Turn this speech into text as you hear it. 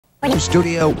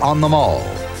Studio on the Mall.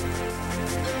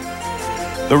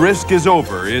 The risk is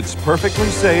over. It's perfectly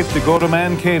safe to go to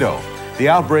Mankato. The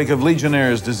outbreak of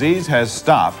Legionnaire's disease has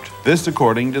stopped. This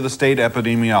according to the state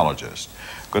epidemiologist.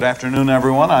 Good afternoon,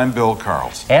 everyone. I'm Bill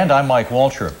Carlson. And I'm Mike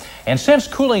Walcher. And since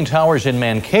cooling towers in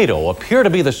Mankato appear to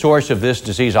be the source of this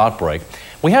disease outbreak,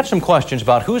 we had some questions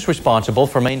about who's responsible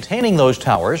for maintaining those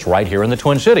towers right here in the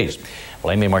Twin Cities.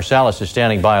 Well, Amy Marsalis is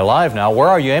standing by live now. Where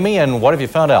are you, Amy, and what have you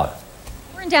found out?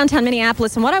 We're in downtown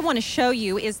Minneapolis, and what I want to show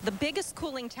you is the biggest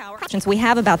cooling tower we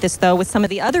have about this, though, with some of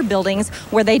the other buildings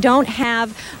where they don't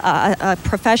have a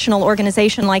professional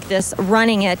organization like this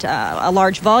running it, a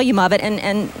large volume of it,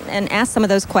 and ask some of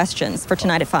those questions for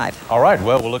tonight at 5. All right,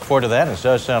 well, we'll look forward to that. It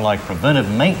does sound like preventive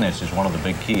maintenance is one of the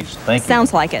big keys. Thank you.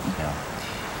 Sounds like it. Yeah.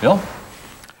 Bill?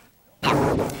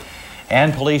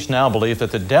 And police now believe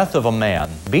that the death of a man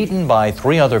beaten by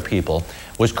 3 other people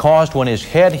was caused when his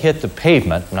head hit the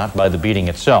pavement, not by the beating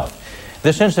itself.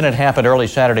 This incident happened early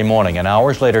Saturday morning, and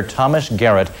hours later, Thomas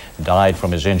Garrett died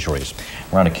from his injuries.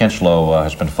 Rhonda Kinchlow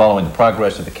has been following the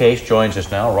progress of the case, joins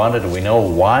us now. Rhonda, do we know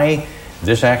why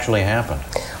this actually happened?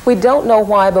 We don't know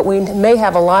why, but we may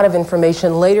have a lot of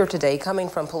information later today coming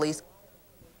from police.